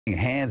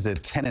Hands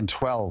at 10 and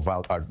 12,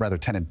 rather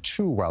 10 and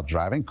 2 while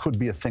driving could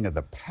be a thing of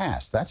the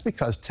past. That's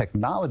because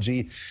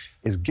technology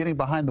is getting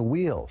behind the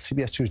wheel.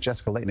 CBS 2's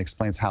Jessica Layton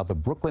explains how the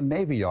Brooklyn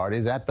Navy Yard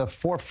is at the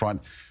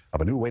forefront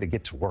of a new way to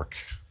get to work.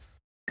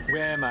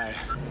 Where am I?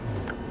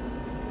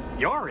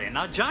 You're in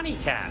a Johnny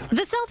Cab.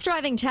 The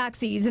self-driving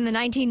taxis in the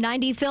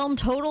 1990 film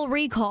Total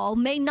Recall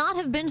may not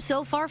have been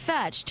so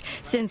far-fetched,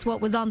 since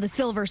what was on the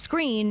silver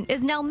screen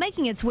is now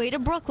making its way to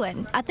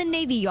Brooklyn at the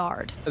Navy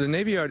Yard. The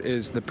Navy Yard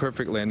is the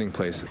perfect landing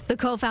place. The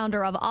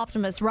co-founder of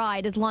Optimus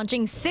Ride is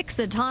launching 6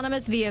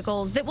 autonomous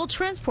vehicles that will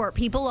transport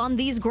people on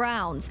these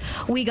grounds.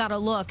 We got a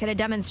look at a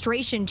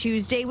demonstration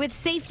Tuesday with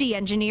safety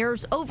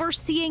engineers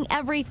overseeing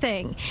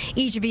everything.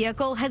 Each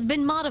vehicle has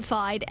been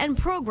modified and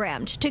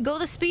programmed to go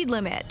the speed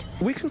limit.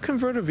 We can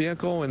convert a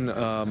vehicle in,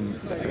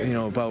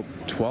 about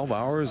 12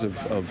 hours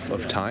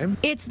of time.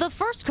 It's the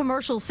first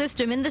commercial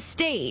system in the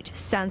state.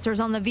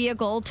 Sensors on the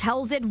vehicle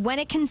tells it when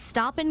it can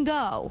stop and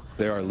go.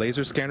 There are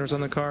laser scanners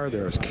on the car.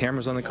 There are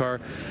cameras on the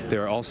car.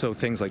 There are also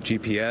things like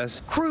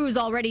GPS. Crews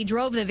already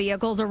drove the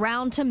vehicles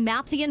around to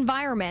map the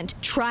environment,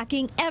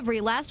 tracking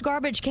every last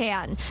garbage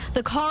can.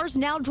 The cars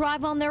now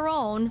drive on their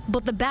own,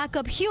 but the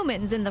backup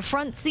humans in the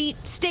front seat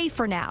stay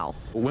for now.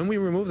 When we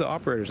remove the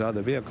operators out of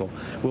the vehicle,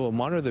 we will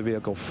monitor the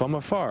vehicle from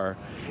afar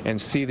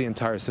and see the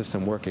entire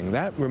system working.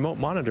 That remote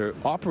monitor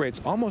operates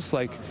almost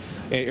like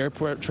an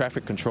airport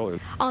traffic controller.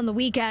 On the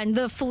weekend,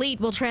 the fleet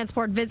will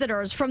transport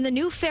visitors from the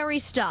new ferry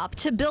stop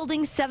to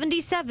Building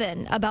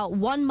 77, about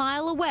 1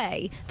 mile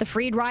away. The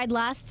free ride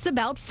lasts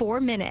about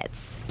 4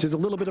 minutes. Just a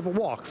little bit of a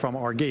walk from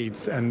our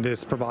gates, and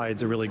this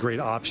provides a really great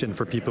option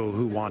for people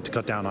who want to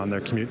cut down on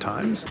their commute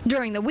times.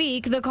 During the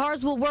week, the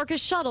cars will work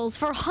as shuttles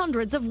for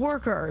hundreds of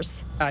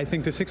workers. I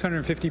think the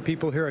 650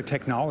 people here are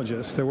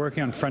technologists. They're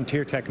working on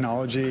frontier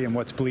technology and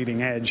what's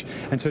bleeding edge.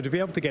 And so to be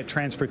able to get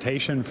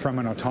transportation from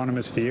an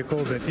autonomous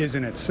vehicle that is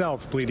in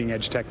itself bleeding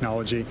edge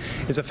technology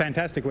is a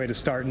fantastic way to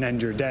start and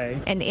end your day.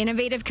 An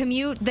innovative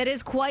commute that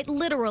is quite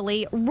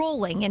literally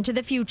rolling into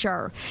the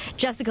future.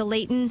 Jessica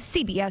Layton,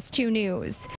 CBS 2 News.